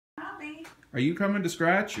are you coming to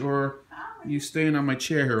scratch, or are you staying on my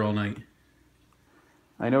chair here all night?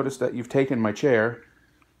 I noticed that you've taken my chair.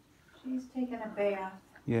 She's taking a bath.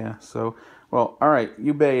 Yeah, so, well, all right,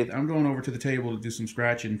 you bathe. I'm going over to the table to do some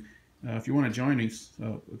scratching. If you want to join me,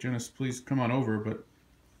 Janice, please come on over, but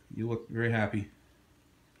you look very happy.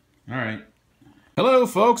 All right. Hello,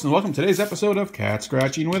 folks, and welcome to today's episode of Cat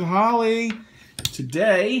Scratching with Holly.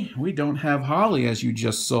 Today, we don't have Holly, as you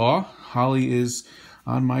just saw. Holly is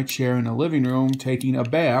on my chair in the living room taking a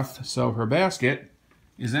bath, so her basket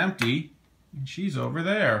is empty, and she's over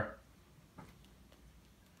there.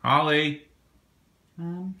 Holly.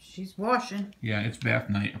 She's washing. Yeah, it's bath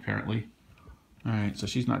night, apparently. All right, so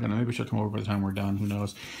she's not going to, maybe she'll come over by the time we're done, who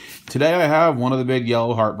knows. Today I have one of the big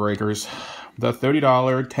yellow heartbreakers, the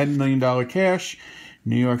 $30, $10 million cash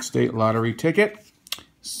New York State lottery ticket.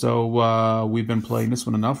 So we've been playing this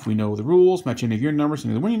one enough. We know the rules. Match any of your numbers,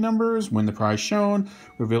 any of the winning numbers, win the prize shown,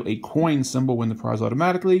 reveal a coin symbol, win the prize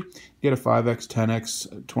automatically, get a 5x,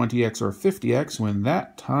 10x, 20x, or 50x, win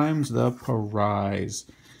that times the prize.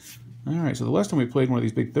 All right, so the last time we played one of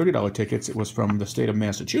these big $30 tickets, it was from the state of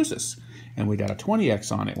Massachusetts, and we got a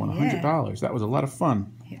 20x on it, won $100. Yeah. That was a lot of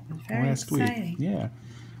fun. It was very exciting. Week. Yeah.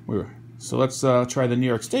 So let's try the New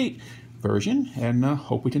York State version and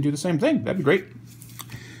hope we can do the same thing. That'd be great.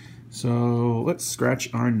 So let's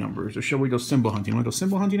scratch our numbers. Or shall we go symbol hunting? Want to go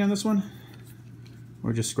symbol hunting on this one?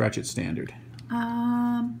 Or just scratch it standard?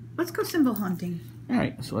 Let's go symbol hunting. All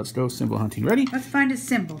right, so let's go symbol hunting. Ready? Let's find a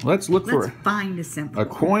symbol. Let's find a symbol. A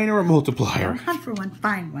coin or a multiplier. Don't hunt for one,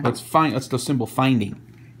 find one. Let's go symbol finding.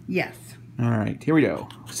 Yes. All right, here we go.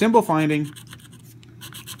 Symbol finding.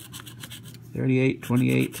 38,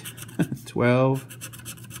 28, 12,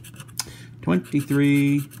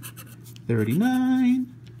 23,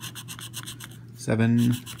 39,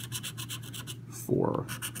 7, 4,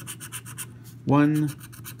 1,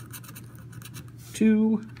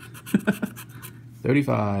 2,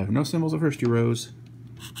 35. No symbols the first two rows.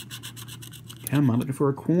 Come on, looking for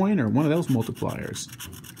a coin or one of those multipliers.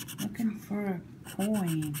 Looking for a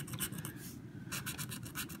coin.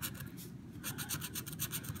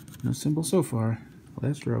 No symbol so far.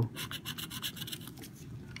 Last row.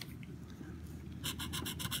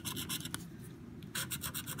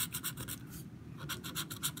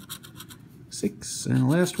 6 and the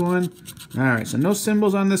last one. All right, so no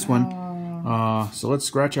symbols on this one. So let's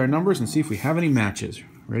scratch our numbers and see if we have any matches.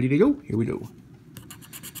 Ready to go? Here we go.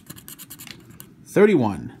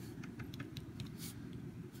 31.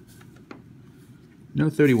 No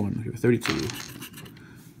 31. We have a 32.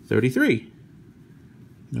 33.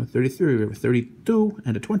 No 33. We have a 32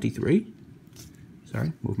 and a 23.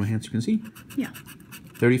 Sorry, move my hand so you can see. Yeah.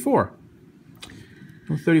 34.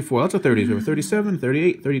 No 34. Lots of 30s. We have a 37,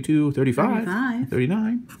 38, 32, 35,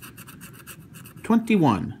 39,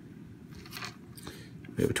 21.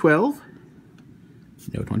 We have a 12.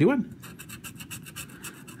 No 21.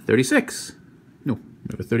 36. No, we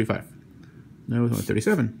have a 35. No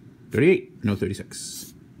 37. 38. No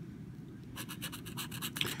 36.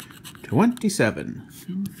 27.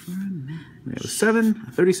 We have a 7,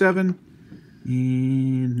 a 37,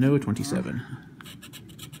 and no 27.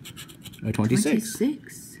 A 26.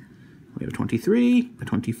 We have a 23, a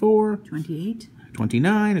 24. 28.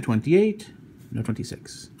 29, a 28. No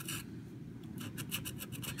 26.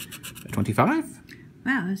 25?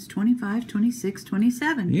 Wow, that's 25, 26,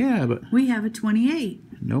 27. Yeah, but... we have a 28.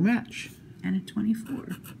 No match. And a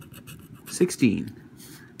 24. 16.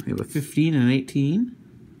 We have a 15 and an 18.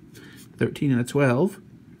 13 and a 12.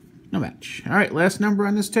 No match. All right, last number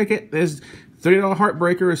on this ticket. There's $30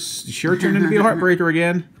 heartbreaker. It's sure turned into be a heartbreaker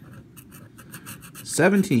again.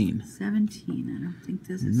 17. 17. I don't think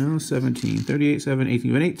this is... No 17. 38, 7,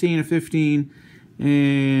 18. An 18, a 15...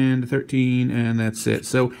 and 13, and that's it.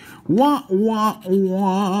 So, wah, wah,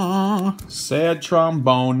 wah. Sad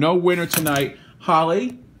trombone. No winner tonight.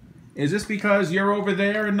 Holly, is this because you're over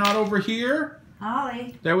there and not over here?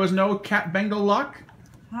 Holly. There was no cat Bengal luck?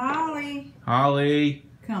 Holly. Holly.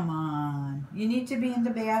 Come on. You need to be in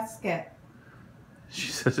the basket.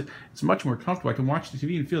 She says it's much more comfortable. I can watch the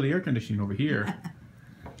TV and feel the air conditioning over here.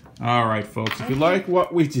 All right, folks. If you like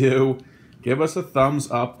what we do, give us a thumbs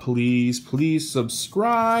up, please. Please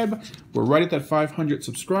subscribe. We're right at that 500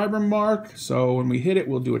 subscriber mark. So when we hit it,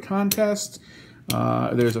 we'll do a contest.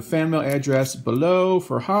 There's a fan mail address below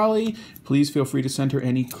for Holly. Please feel free to send her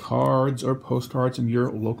any cards or postcards from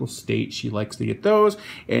your local state. She likes to get those.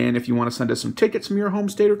 And if you want to send us some tickets from your home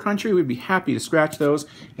state or country, we'd be happy to scratch those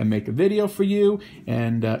and make a video for you.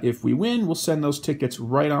 And if we win, we'll send those tickets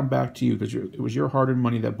right on back to you because it was your hard-earned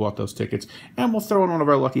money that bought those tickets. And we'll throw in one of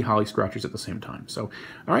our lucky Holly scratchers at the same time. So,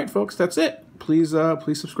 all right, folks, that's it. Please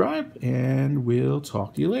subscribe, and we'll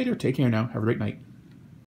talk to you later. Take care now. Have a great night.